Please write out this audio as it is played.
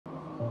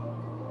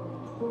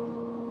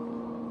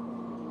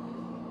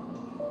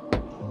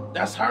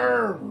That's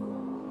her. I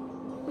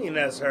mean,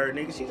 that's her,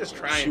 nigga. She just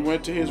trying. She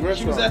went to his restaurant.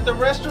 She was at the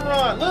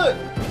restaurant. Look.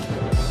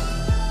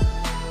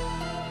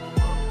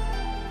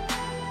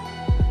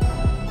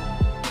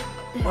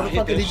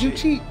 Motherfucker, did you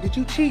cheat? Did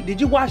you cheat? Did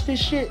you watch this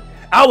shit?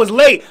 I was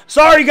late.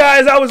 Sorry,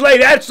 guys, I was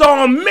late. That's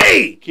on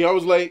me. Yeah, I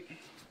was late.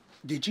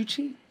 Did you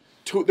cheat?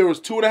 There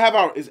was 2.5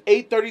 hours. It's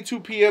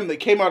 8:32 p.m. They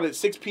came out at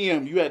 6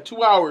 p.m. You had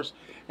 2 hours,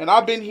 and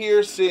I've been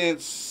here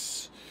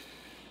since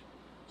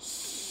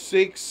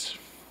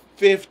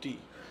 6:50.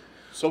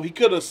 So he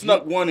could have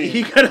snuck one in.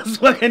 He could have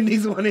snuck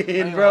these one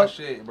in, bro.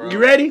 Shit, bro. You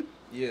ready?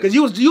 Yeah. Because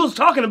you was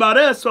talking about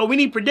us, so we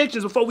need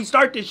predictions before we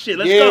start this shit.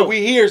 Let's go. Yeah,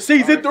 we here.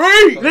 Season 3.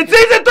 It's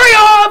season 3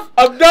 off.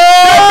 Of the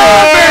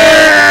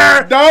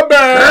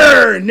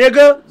Bear,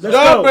 nigga. Let's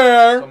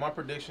go. So my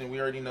prediction,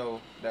 we already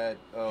know that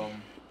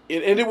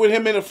it ended with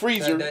him in a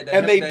freezer,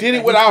 and they did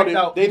it without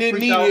him. They didn't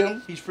need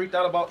him. He's freaked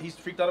out about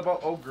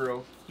old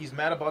girl. He's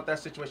mad about that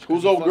situation.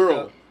 Who's old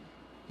girl?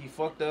 He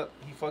fucked up.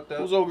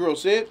 Who's old girl?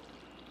 Sid?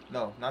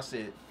 No, not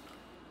Sid.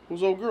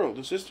 Who's old girl?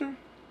 The sister?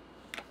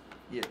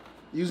 Yeah.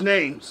 Use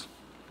names.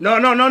 No,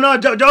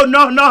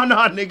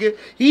 nigga.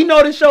 He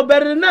know this show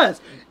better than us.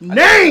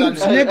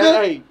 Names,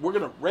 nigga. Hey, we're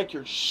gonna wreck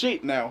your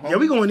shit now, homie. Yeah,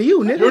 we going to you,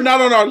 nigga. You're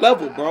not on our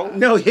level, bro.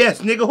 No,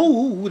 yes, nigga.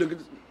 Who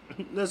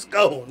let's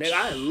go, nigga.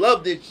 I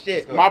love this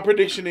shit. My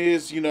prediction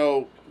is,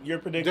 your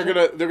prediction.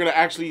 they're gonna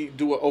actually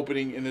do an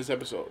opening in this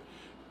episode.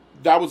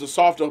 That was a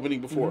soft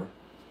opening before.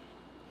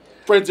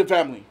 Friends and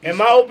family. And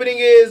my opening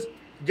is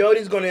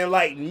Jody's gonna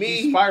enlighten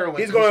me.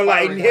 He's gonna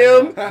enlighten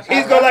him.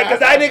 He's gonna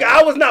cause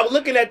I was not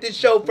looking at this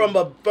show from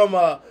a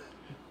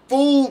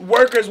food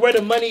workers where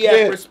the money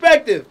at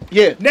perspective.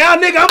 Yeah. Now,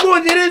 nigga, I'm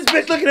going to this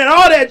bitch looking at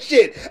all that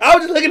shit. I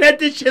was just looking at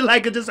this shit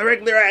like it's just a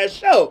regular ass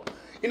show.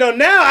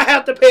 Now I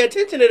have to pay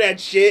attention to that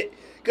shit.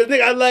 Cause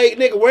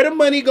nigga, where the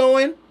money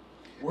going?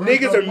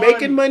 Niggas are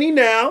making money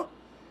now.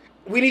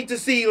 We need to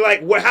see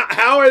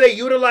how are they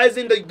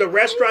utilizing the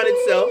restaurant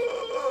itself?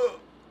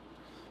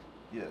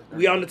 Yeah.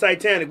 We on the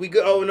Titanic. We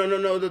good. Oh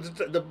no,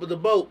 the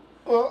boat.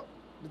 The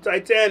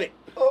Titanic.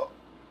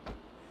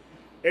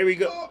 There we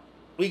go.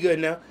 We good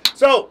now.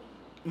 So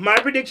my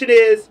prediction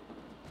is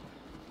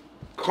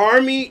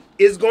Carmi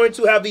is going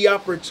to have the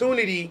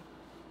opportunity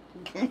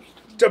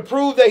to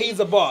prove that he's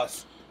a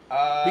boss.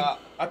 I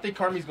think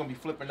Carmi's gonna be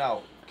flipping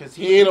out because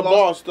he ain't a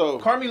boss though.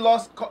 Carmi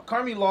lost.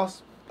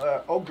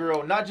 Old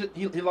girl. Not just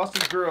he lost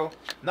his girl.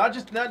 Not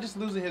just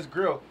losing his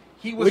girl.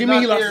 He was. What do you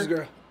mean he lost his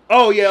girl?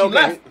 Oh yeah,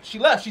 okay. She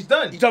left. She's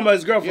done. You talking about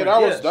his girlfriend?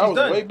 Yeah, that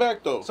was way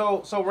back though.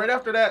 So right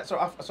after that, so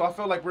I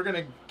feel like we're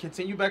gonna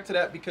continue back to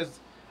that because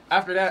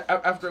after that,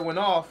 after it went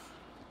off,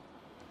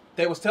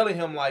 they was telling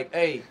him like,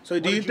 hey. So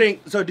do you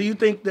think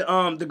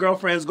the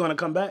girlfriend's gonna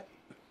come back?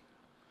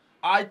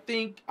 I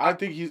think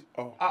he's.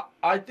 Oh.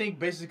 I think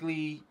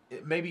basically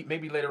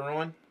maybe later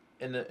on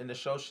in the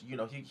show,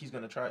 he's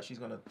gonna try it. She's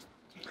gonna.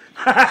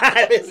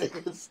 This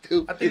is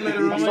stupid. I think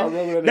later on.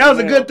 That was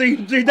a good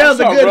thing. That was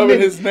a good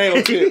rubbing his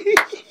nail tip.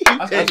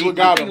 That's what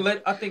got him.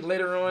 I think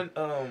later on,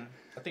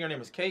 I think her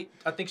name is Kate.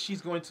 I think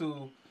she's going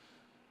to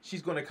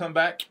come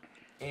back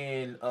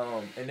and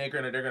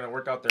they're gonna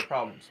work out their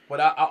problems.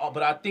 But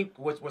I think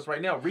what's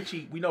right now,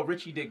 Richie. We know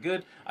Richie did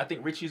good. I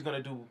think Richie's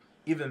gonna do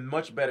even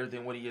much better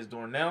than what he is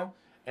doing now.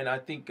 And I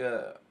think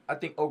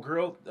old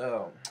girl,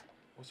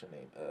 what's her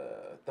name?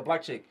 The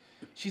black chick.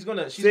 She's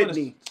gonna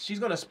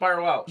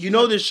spiral out. You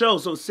know this show,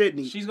 so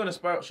Sydney. She's gonna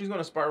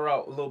spiral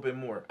out a little bit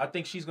more. I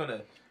think she's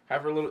gonna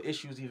have her little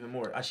issues even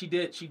more. She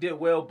did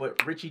well,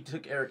 but Richie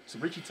took care of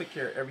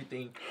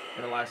everything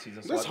in the last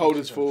season. So Let's hold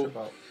this fool.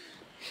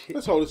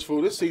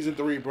 This season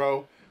 3,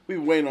 bro. We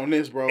been waiting on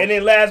this, bro. And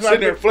then last sitting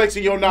there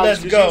flexing your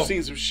knowledge because you've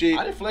seen some shit.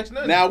 I didn't flex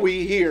nothing. Now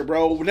we here,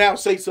 bro. Now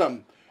say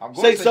something.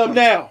 Say something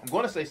now. I'm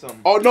gonna say something.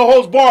 Oh, no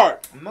holds barred.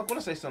 I'm not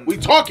gonna say something.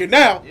 We talking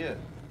now. Yeah.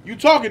 You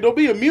talking? Don't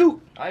be a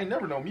mute. I ain't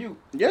never no mute.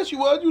 Yes, you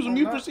was. You was a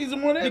mute for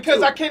season 1 and because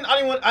 2. I didn't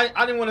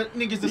want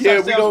niggas to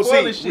start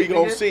spoiling shit. We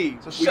gonna see.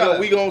 So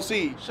we gonna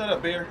see. Shut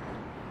up, Bear.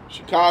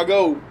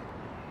 Chicago.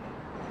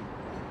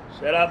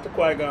 Shout out to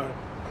Qui-Gon.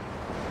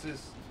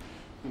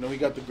 He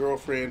got the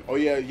girlfriend. Oh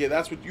yeah.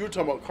 That's what you were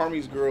talking about.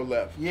 Carmi's girl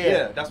left.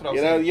 Yeah, that's what I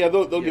was saying. Yeah,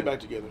 they'll get back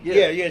together.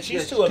 Yeah.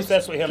 She's too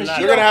obsessed with him now.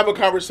 They're gonna have a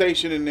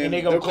conversation and then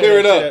they'll clear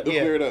it up. They'll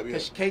clear it up.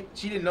 Because Kate,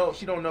 she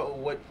don't know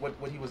what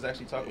he was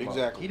actually talking about.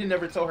 Exactly. He didn't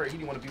never tell her he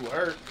didn't want to be with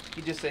her.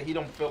 He just said he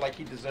don't feel like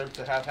he deserved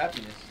to have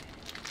happiness.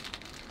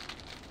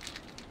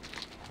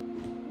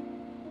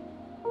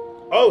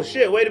 Oh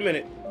shit! Wait a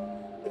minute.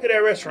 Look at that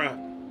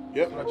restaurant.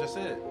 Yep. That's what I just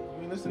said.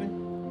 You ain't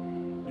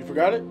listening? You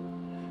forgot it?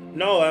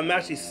 No, I'm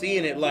actually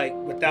seeing it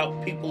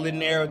without people in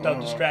there,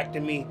 without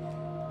distracting me.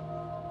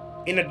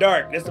 In the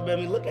dark. That's the way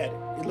we look at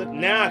it.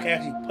 Now I can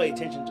actually pay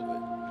attention to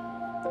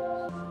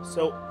it.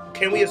 So,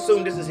 can we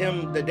assume this is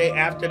him the day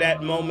after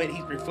that moment?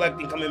 He's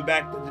reflecting, coming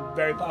back the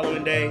very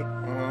following day,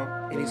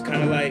 and he's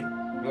kind of like.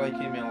 I feel like he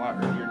came in a lot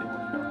earlier than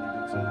what he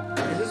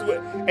normally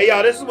do too. Hey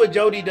y'all, this is what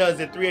Jody does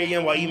at 3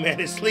 a.m. while E-Man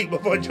is asleep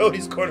before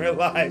Jody's corner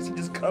lives. He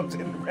just comes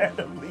in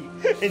randomly.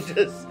 and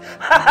just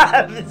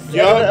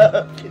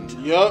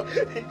Yup.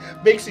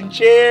 Fixing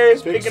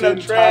chairs, picking up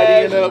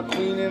trash, tidying up,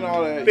 cleaning,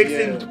 all that.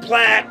 fixing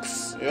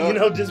plaques. Yep. You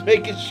know, just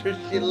making sure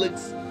shit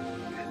looks.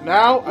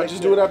 Now I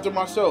just do it after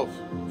myself.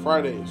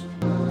 Fridays.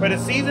 For the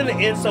season to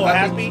end so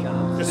happy,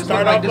 to This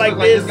start look off like-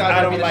 like this this, guy I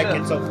might don't be the like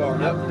chef. it so far.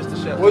 Yep, this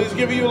the chef. Well, he's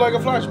giving you like a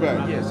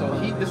flashback Yeah, so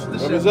this is the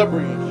of chef. his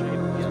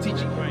upbringing. He's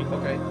teaching you.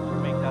 Okay.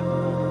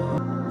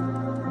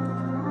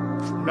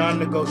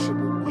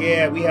 Non-negotiable.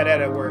 Yeah, we had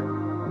that at work.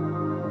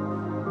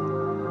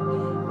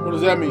 What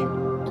does that mean?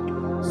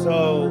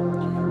 So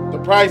The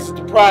price is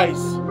the price.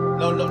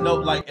 No.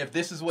 Like if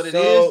this is what it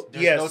is, so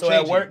there's yeah, no so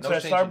changing, at work, no so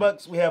at changing.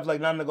 Starbucks, we have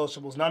like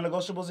non-negotiables.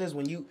 Non-negotiables is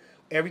when you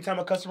every time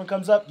a customer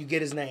comes up, you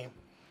get his name.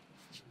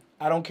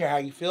 I don't care how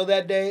you feel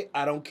that day.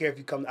 I don't care if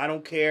you come. I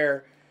don't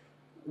care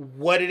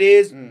what it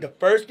is. The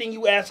first thing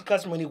you ask a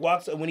customer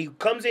when he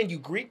comes in, you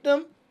greet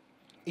them,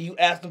 and you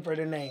ask them for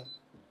their name.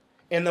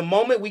 And the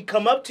moment we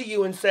come up to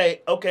you and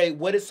say, "Okay,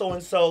 what is so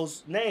and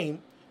so's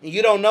name?" and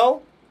you don't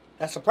know,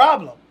 that's a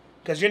problem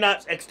because you're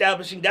not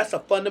establishing. That's a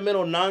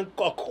fundamental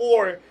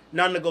core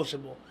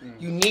non-negotiable.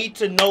 You need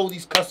to know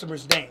these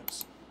customers'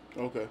 names.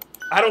 Okay.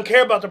 I don't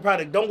care about the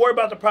product. Don't worry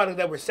about the product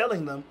that we're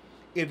selling them.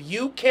 If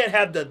you can't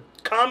have the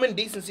common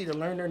decency to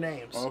learn their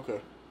names, Okay.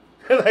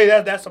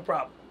 like that's a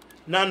problem.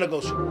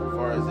 Non-negotiable. As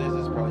far as this,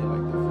 it's probably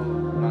like the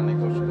full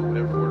non-negotiable,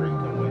 whatever order you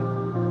come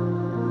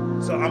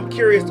with. So I'm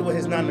curious to what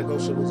his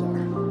non-negotiables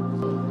are.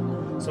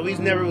 So he's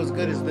never as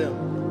good as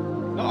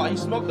them. No, he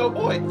smoked old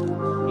boy. He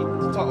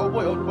taught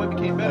old boy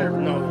became better.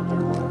 No.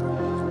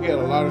 He had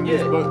a lot of Yeah,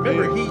 this, but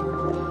remember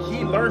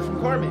he learned from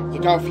Carmen.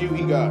 look how few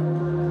he got.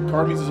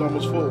 Carmi's is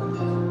almost full.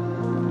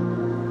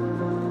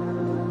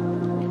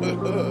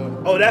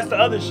 Oh, that's the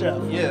other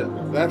chef. Yeah,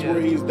 That's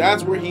where he was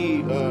outdoing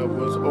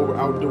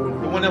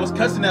the him. one that was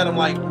cussing at him,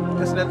 like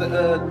cussing at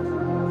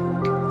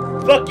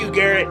the. Fuck you,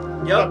 Garrett.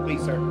 Yup. Fuck me,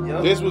 sir.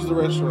 Yep. This was the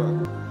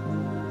restaurant.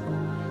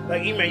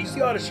 Like, man, you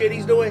see all the shit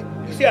he's doing?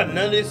 You see how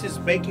none of this is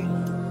baking?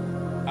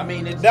 I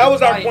mean, That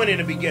was our point in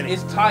the beginning.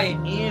 It's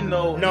tying in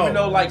though. No, even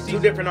though like two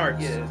different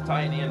arts. Yeah, it's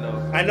tying in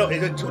though. I know,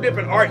 it's two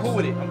different I'm arts. cool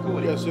with it. I'm cool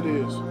with it. Yes, it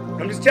is.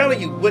 I'm just telling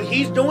you, what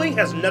he's doing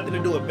has nothing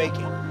to do with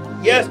baking.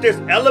 Yes, there's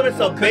elements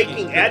of Cooking,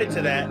 baking added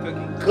to that.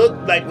 cooking.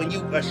 Cook, like when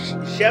you a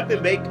chef and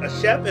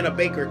a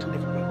baker are two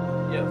different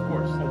people. Yeah, of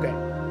course. Okay,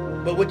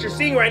 but what you're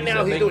seeing right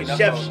now, he's doing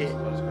chef shit.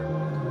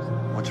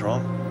 What's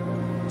wrong?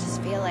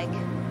 Just feel like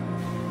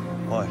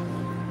Why?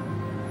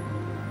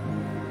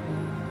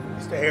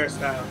 It's the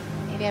hairstyle.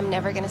 maybe I'm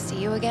never gonna see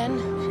you again.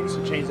 She needs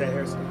to change that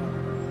hairstyle.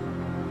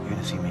 You're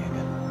gonna see me again.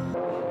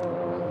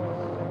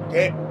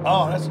 Yeah.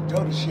 Oh, that's some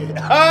Jody shit.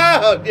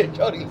 Oh, yeah,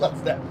 Jody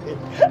loves that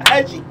bitch.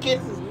 And she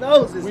kisses his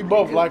nose. We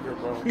both like her,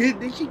 bro.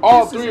 She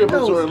All kisses three of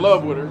his us nose. are in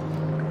love with her.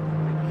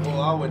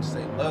 Well, I wouldn't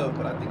say love,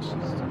 but I think she's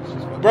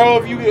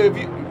Bro, if you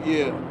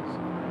yeah.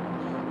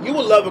 You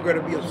would love a girl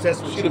to be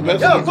obsessed with She you. the best.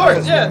 Yeah, of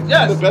course. Yes.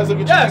 The best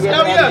looking chick Yes. you ever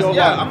Hell had in yes. your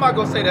Yeah. life. I'm not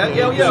gonna say that.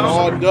 Hell yeah.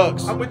 All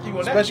ducks. I'm with you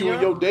on that. Especially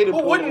when your data Who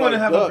pool wouldn't want to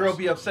like have ducks. a girl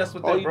be obsessed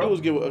with All that, you bro? do is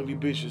get with ugly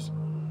bitches.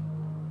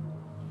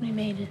 We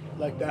made it.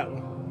 Like that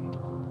one.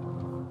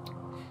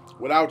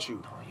 Without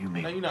you. You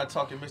made No, you're not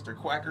talking Mr.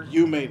 Quacker.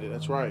 You made it.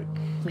 That's right.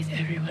 With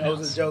everyone That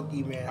was a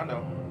jokey, man. I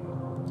know.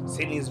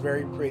 Sydney is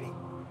very pretty.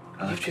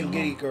 I You left you couldn't get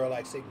a alone. girl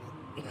like Sydney.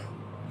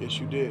 Yes,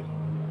 you did.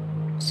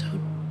 So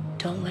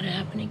don't let it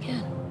happen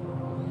again.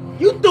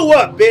 You threw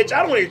up, bitch. I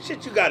don't want to hear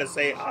shit you gotta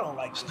say. I don't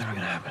like It's you. never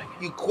gonna happen again.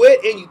 You quit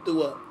and you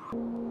threw up.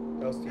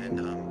 That was And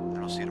I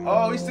don't see you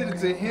tomorrow. Oh, he said it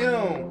to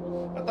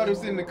him. I thought he was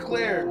sitting to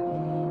Claire.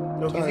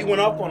 No, because he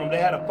went off on him. They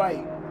had a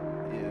fight.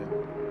 Yeah.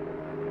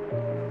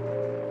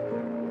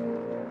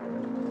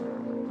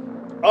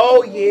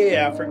 Oh,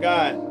 yeah. I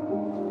forgot.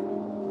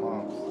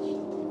 Mom's.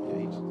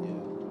 Yeah.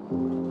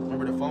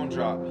 Remember the phone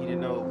drop? He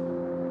didn't know.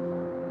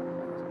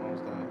 His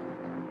mom's died.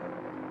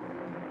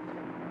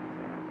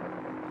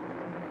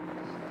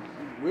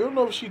 We don't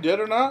know if she dead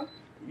or not.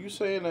 You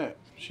saying that?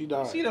 She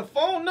died. See the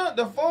phone? No,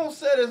 the phone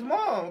said his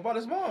mom about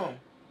his mom.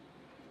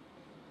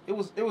 It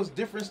was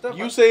different stuff.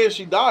 You saying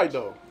she died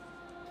though?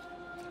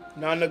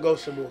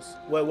 Non-negotiables.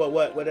 What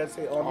did I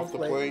say? Off the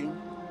plane.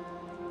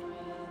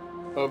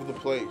 Of the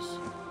place.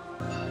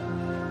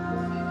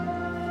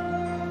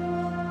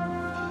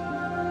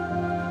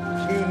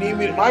 You need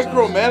me to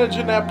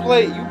Micromanaging that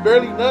plate. You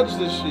barely nudge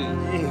this shit.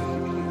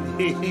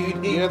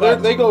 Yeah,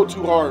 they go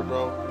too hard,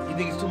 bro. You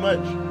think it's too much?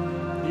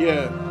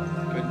 Yeah.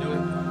 Couldn't do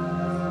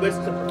it. But it's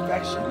the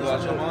perfection. You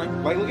lost your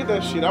mind? Like, look at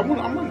that shit. I'm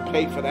gonna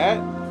pay for that.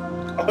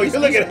 Oh, you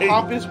look at it.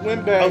 Pompous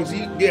windbags. Oh,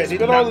 see, yeah,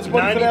 Spend all this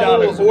money for that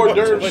little $90 hors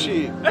d'oeuvre $120.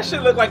 shit. That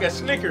shit look like a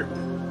Snicker.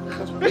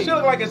 That's That weak. shit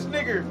look like a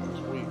Snicker.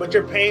 But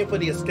you're paying for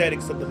the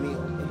aesthetics of the meal.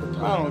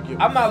 I don't give.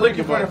 I'm not a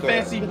looking frick for the about that.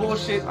 fancy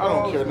bullshit. I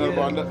don't care nothing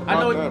about that. I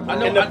know. about that, I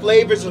know. And the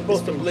flavors are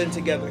supposed to blend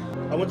together.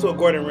 I went to a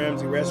Gordon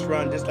Ramsay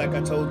restaurant, just like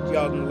I told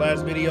y'all in the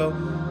last video.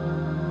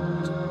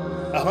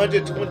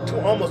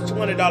 almost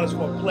 $200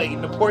 for a plate,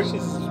 and the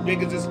portions is as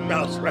big as this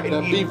mouse right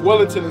That here. beef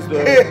Wellington is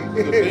the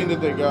thing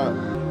that they got.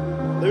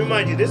 Let me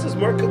remind you, this is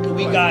more cooking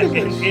we got in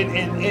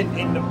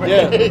the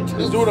Yeah, it's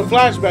doing a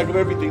flashback of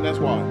everything. That's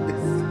why.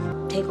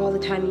 take all the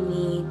time you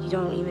need. You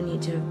don't even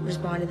need to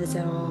respond to this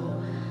at all.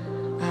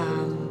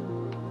 I'm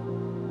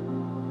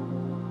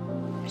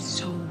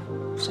so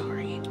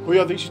sorry. Who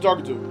y'all think she's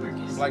talking to?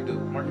 Black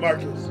dude.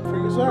 Marcus.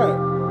 Freak is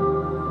that?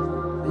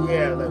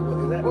 Yeah, like what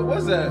is that? What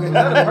was that? Was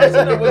that a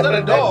person or was that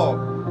a dog?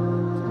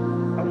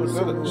 I'm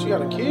assuming She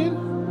got a kid?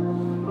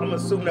 I'm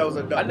assuming that was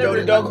a dog. I never-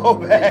 Jody, don't go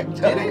back.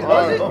 Jody, it?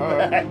 don't Was go it?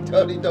 back.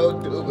 Jody,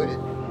 don't do it.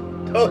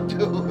 Don't do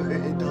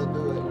it. Don't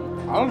do it.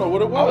 I don't know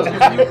what it I was was.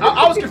 confused.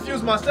 I was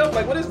confused myself.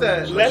 Like, what is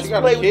that? Let's she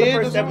got play a with the kid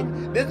or first something?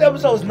 episode. This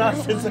episode is I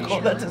nonsensical.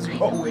 don't Let's just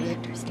roll with I it.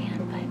 understand,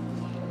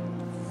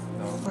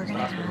 but we're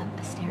gonna have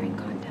a staring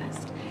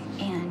contest,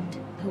 and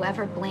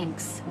whoever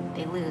blinks,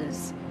 they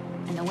lose,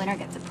 and the winner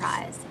gets a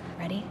prize.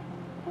 Ready?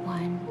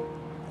 1,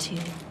 2,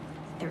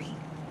 3.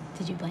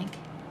 Did you blink?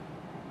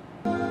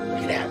 Look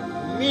at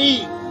that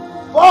meat.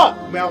 Fuck,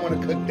 man, I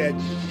want to cook that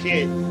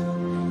shit.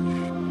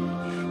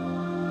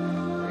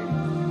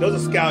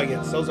 Those are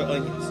scallions. Those are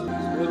onions.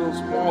 Little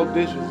small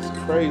dishes. It's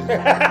crazy.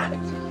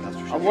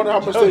 I wonder how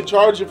much they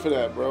charge you for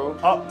that, bro.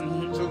 Oh,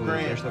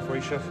 Finish that for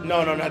you, chef?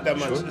 no, not that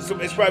much.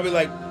 Sure. It's probably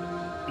like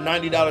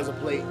 $90 a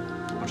plate.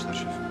 How much is that,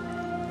 chef?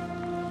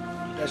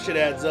 That shit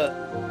adds up.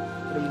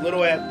 For them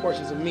little ass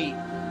portions of meat.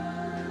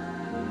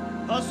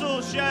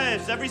 Hustle,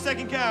 chefs. Every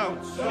second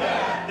counts.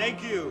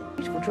 Thank you.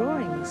 For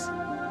drawings.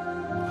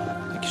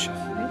 Thank you, chef.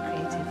 Very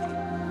creative.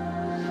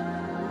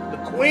 The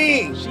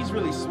queen. She's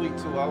really sweet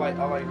too. I like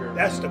her.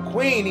 That's the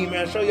queen,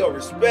 man. Show your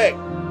respect.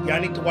 Y'all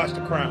need to watch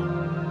The Crown.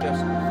 This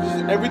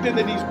is everything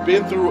that he's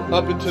been through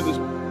up into this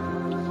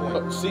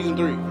season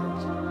 3.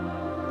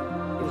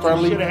 You're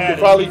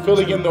finally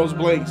filling in those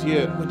blanks,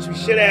 yeah. Which we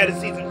should have had in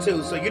season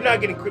 2. So you're not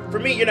getting, for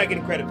me, you're not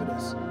getting credit for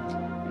this.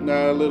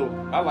 Nah, a little.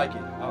 I like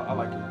it. I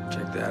like it.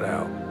 Check that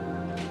out.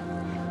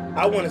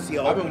 I want to see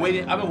all. I've been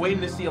waiting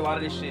to see a lot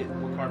of this shit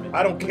with Carmen.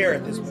 I don't care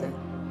at this point.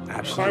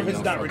 Absolutely.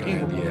 Carmen's not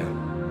redeemable.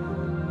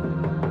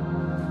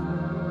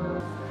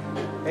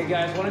 Hey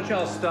guys, why don't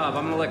y'all stop?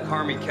 I'm gonna let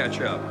Carmi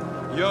catch up.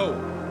 Yo,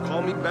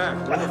 call me back.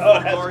 Where the Oh,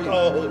 fuck that's are you?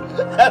 cold.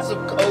 That's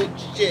some cold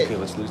shit. Okay,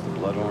 let's lose the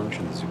blood orange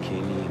and the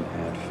zucchini and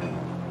add film.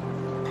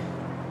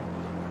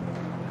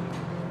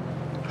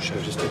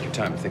 Chef, just take your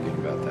time thinking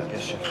about that.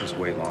 Yes, chef. It's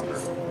way longer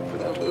for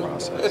that to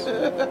process.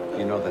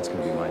 You know that's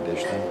gonna be my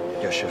dish then?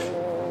 Yes, chef.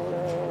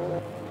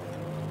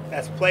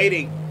 That's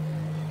plating.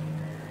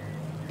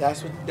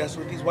 That's what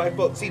these white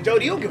folks see.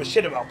 Jody, you don't give a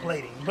shit about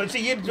plating, but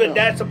see, but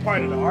that's a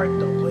part of the art,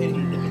 though.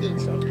 Plating.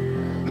 So,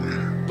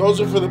 Those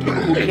are for the people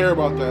who care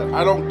about that.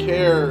 I don't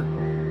care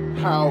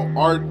how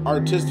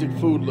artistic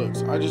food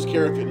looks. I just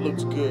care if it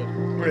looks good.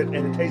 and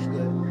it tastes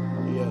good.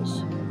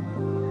 Yes.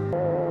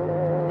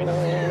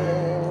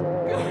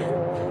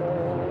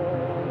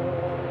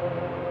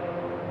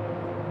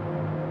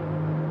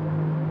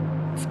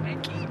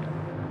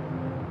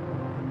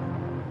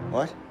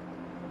 What?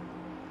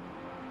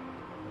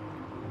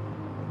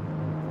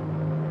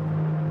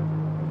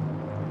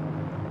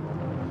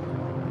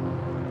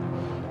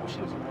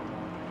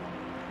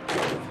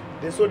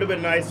 This would have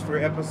been nice for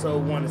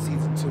episode 1 of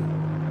season 2.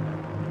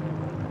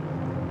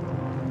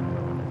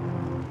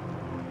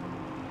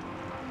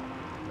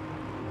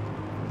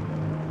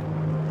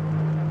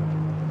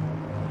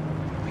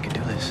 We can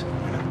do this.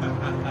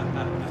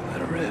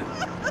 Let her rip.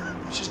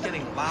 It's just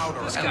getting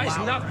louder. This guy's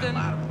nothing,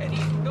 and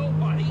he's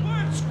nobody.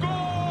 Let's go!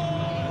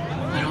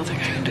 I don't think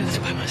I can do this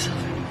by myself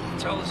anymore.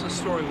 Tell us a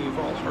story we've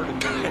all heard a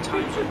million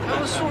times.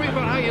 Tell a story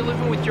about how you're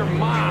living with your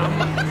mom.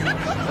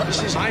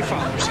 This is my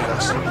father's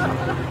house.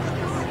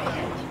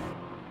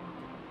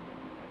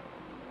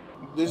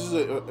 This is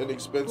an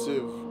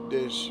expensive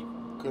dish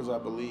because I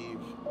believe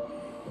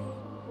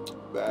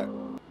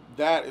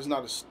that is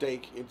not a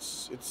steak.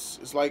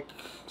 It's like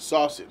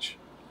sausage.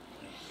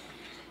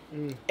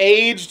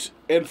 Aged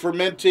and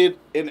fermented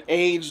and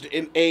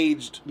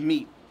aged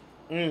meat.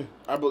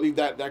 I believe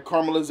that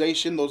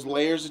caramelization, those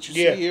layers that you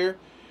see here,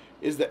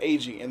 is the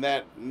aging, and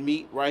that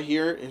meat right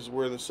here is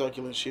where the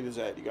succulent shit is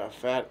at. You got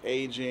fat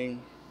aging,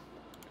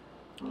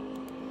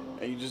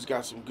 and you just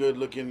got some good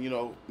looking,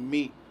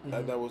 meat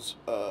that was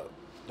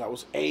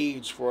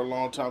aged for a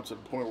long time to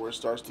the point where it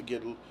starts to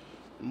get a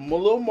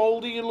little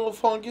moldy and a little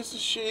fungus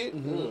and shit.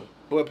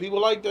 But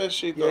people like that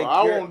shit though.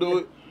 I won't do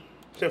it.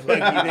 Just like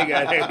you,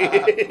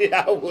 nigga.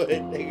 I would.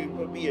 Nigga,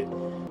 put me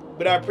in.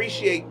 But I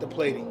appreciate the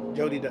plating.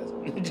 Jody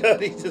doesn't.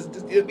 Jody just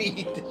give me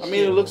eat this I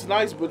mean, it looks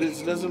nice, but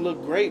it doesn't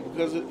look great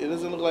because it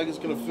doesn't look like it's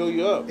gonna fill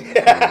you up.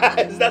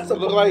 It's not so. It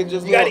look like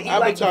just you gotta eat little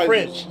like the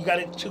appetizers. French. You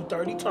gotta chew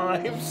 30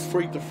 times.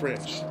 Freak the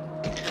French.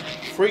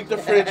 Freak the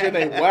French in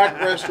they whack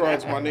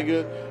restaurants, my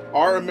nigga.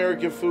 Our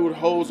American food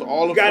holds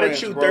all You of gotta France,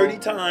 chew bro. 30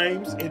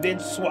 times and then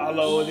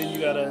swallow, and then you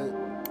gotta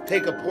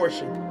take a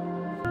portion.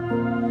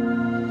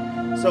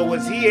 So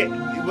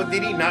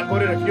did he not go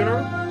to the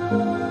funeral?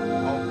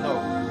 Oh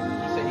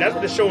no. That's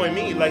what it's showing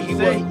me. Like He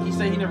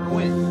said he never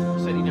went.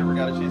 He said he never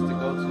got a chance to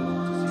go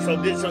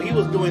to see so he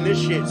was doing this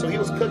shit. So he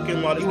was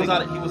cooking while he was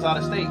out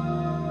of state.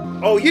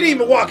 Oh, you didn't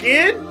even walk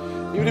in?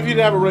 Even if you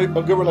didn't have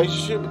a good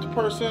relationship with the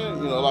person,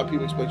 a lot of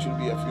people expect you to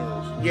be at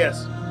funerals.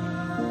 Yes.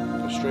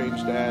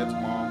 Estranged dads,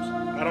 moms.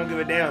 I don't give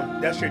a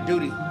damn. That's your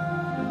duty.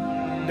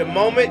 The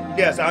moment,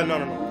 yes,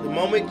 no. The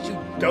moment you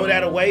throw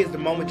that away is the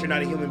moment you're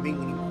not a human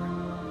being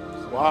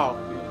anymore. Wow.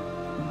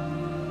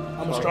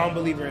 I'm a strong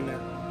believer in that.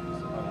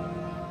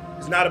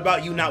 It's not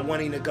about you not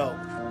wanting to go.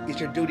 It's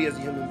your duty as a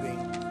human being.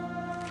 Have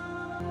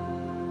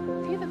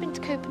you ever been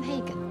to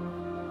Copenhagen?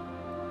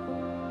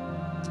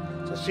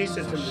 So she's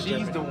just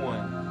She's the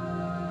one.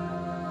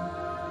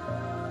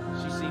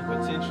 She seen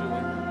potential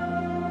in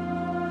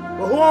him.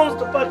 Well, who owns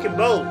the fucking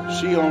boat?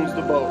 She owns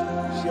the boat.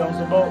 She owns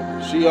the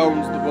boat. She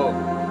owns the boat.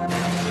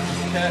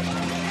 Cat.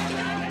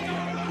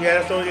 Yeah,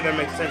 that's the only thing that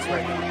makes sense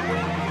right now.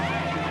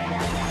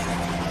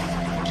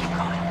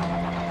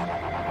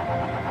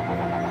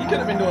 He could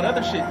have been doing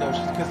other shit though,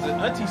 because the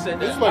auntie said that.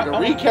 This is like a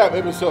recap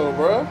episode,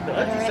 bro. The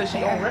auntie said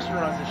she owned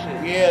restaurants and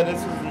shit. Yeah, this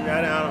is.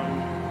 I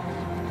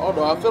don't. Oh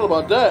no, I feel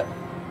about that.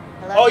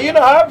 Oh, you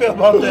know how I feel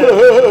about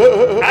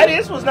that.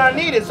 This was not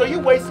needed, so you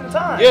wasting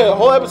time. Yeah, the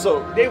whole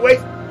episode. They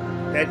waste.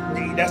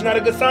 That's not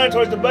a good sign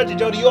towards the budget,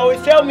 Jody. You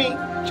always tell me.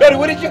 Jody,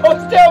 what did you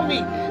always tell me?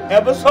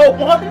 Episode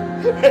 1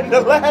 and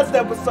the last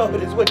episode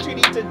is what you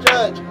need to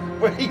judge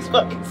for these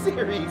fucking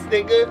series,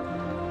 nigga.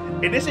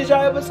 And this is your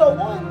episode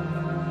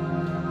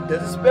 1.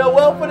 Does it spell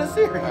well for the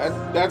series?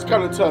 That's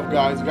kind of tough,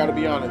 guys. I gotta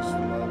be honest.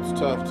 It's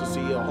tough to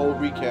see a whole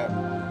recap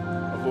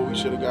of what we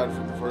should have gotten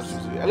from the first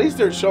season. At least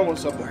they're showing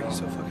something. Why are you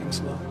so fucking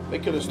slow? They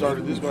could have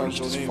started this by Reached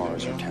showing as far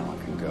as your anything.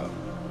 talent can go.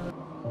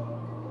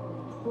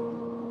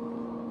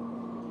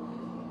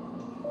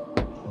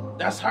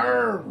 That's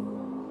her.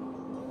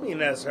 I mean,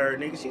 that's her,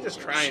 nigga. She's just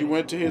trying She it.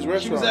 went to his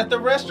restaurant. She was at the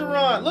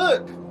restaurant.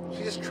 Look.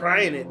 She's just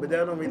trying it, but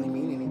that don't really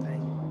mean anything.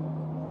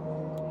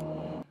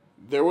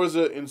 There was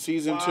in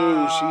season 2, she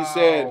Wow.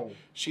 said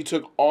she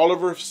took all of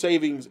her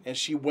savings and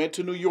she went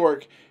to New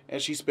York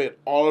and she spent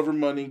all of her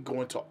money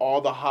going to all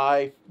the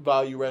high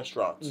value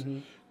restaurants,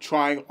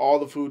 trying all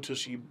the food till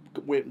she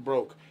went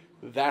broke.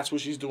 That's what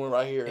she's doing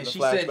right here in And the she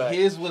flashback. said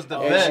his was the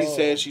and best. she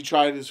said she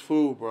tried his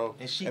food, bro. And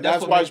And that's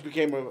that's what why made- she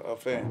became a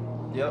fan.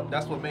 Yep,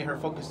 that's what made her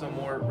focus on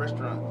more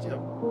restaurants. Yep.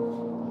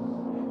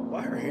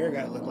 Why her hair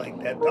gotta look like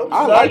that?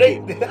 I like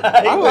it.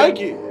 I like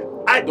it.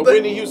 The but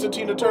Whitney Houston,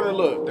 Tina Turner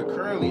look. The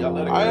curly, I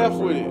love the I curly. F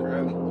with it.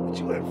 Curly. But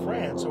you in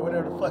France or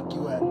whatever the fuck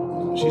you at?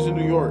 She's in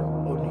New York.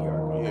 Oh, New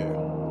York. Yeah.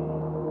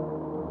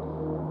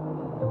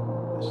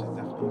 That shit's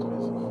definitely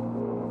expensive.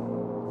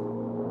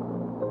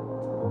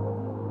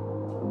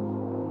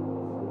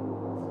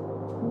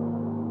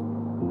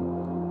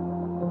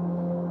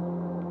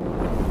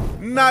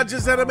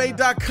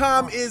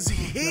 NotJustAnime.com is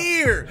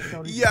here.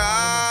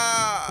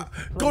 Yeah.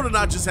 Go to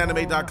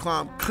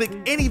NotJustAnime.com, click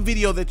any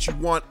video that you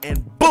want,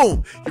 and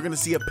boom, you're going to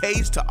see a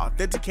page to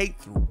authenticate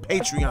through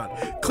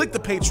Patreon. Click the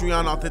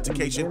Patreon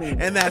authentication,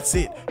 and that's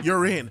it.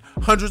 You're in.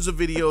 Hundreds of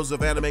videos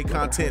of anime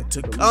content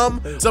to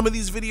come. Some of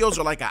these videos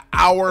are like an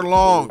hour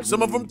long,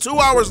 some of them 2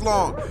 hours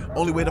long.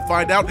 Only way to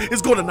find out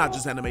is go to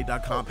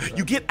NotJustAnime.com.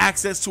 You get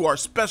access to our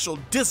special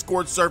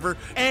Discord server,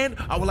 and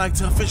I would like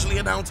to officially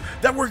announce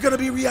that we're going to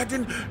be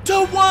reacting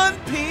to One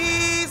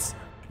Piece.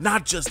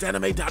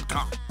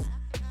 NotJustAnime.com.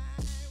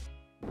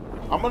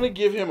 I'm gonna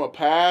give him a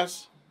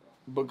pass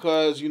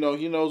because he knows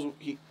he knows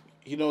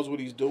what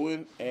he's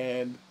doing,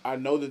 and I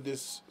know that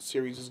this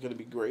series is gonna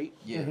be great.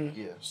 Yeah,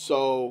 yeah.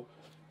 So,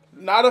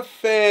 not a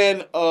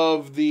fan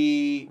of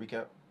the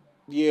Recap.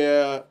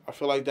 Yeah, I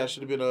feel like that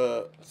should have been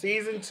a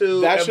Season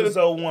 2, That should've-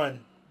 episode 1.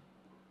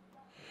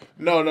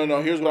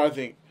 no. Here's what I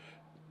think.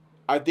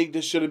 I think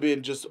this should have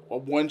been just a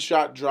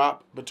one-shot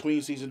drop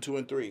between season 2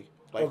 and 3,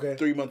 like Okay.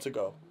 3 months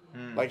ago.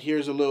 Like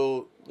here's a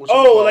little.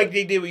 Like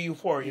they did with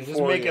Euphoria.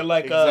 Just make it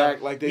like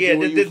like they did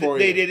with Euphoria.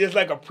 They did this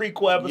like a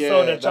prequel episode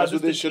Yeah, that that's just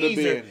what a this should have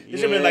teaser. been. This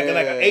should have been like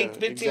an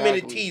 15 minute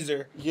exactly.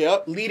 teaser.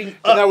 Yep. Leading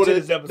And up to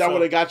this episode. That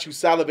would have got you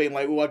salivating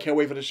like, oh, I can't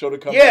wait for the show to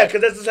come Yeah, back.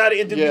 because that's just how the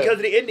ending. Yeah. Because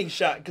of the ending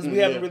shot. Because we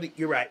haven't Yeah. really.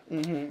 You're right.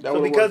 That So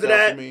would've because worked of out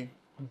that, for me.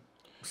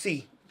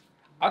 C.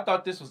 I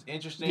thought this was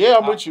interesting. Yeah,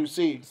 I'm with you.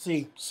 C.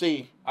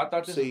 I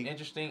thought this was C.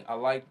 interesting. I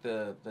like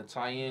the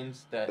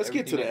tie-ins that. Let's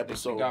get to the everything that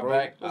episode, got bro.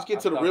 back. Let's I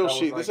get to the thought real that was,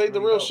 shit. like, This ain't the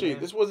really real dope, shit. man.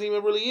 This wasn't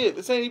even really it.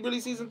 This ain't really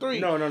season 3.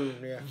 No,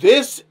 yeah.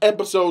 This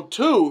episode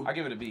 2. I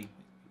give it a B.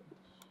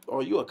 Oh,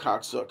 you a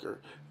cocksucker.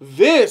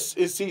 This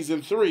is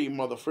season 3,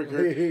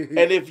 motherfucker.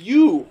 And if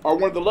you are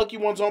one of the lucky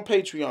ones on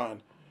Patreon,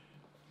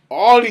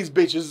 all these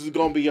bitches is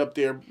gonna be up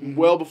there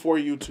well before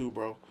YouTube,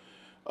 bro.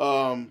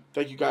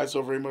 Thank you guys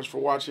so very much for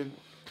watching.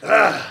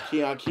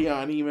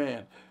 Keon,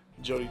 E-Man,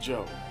 Jody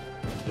Joe.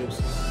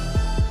 Deuces.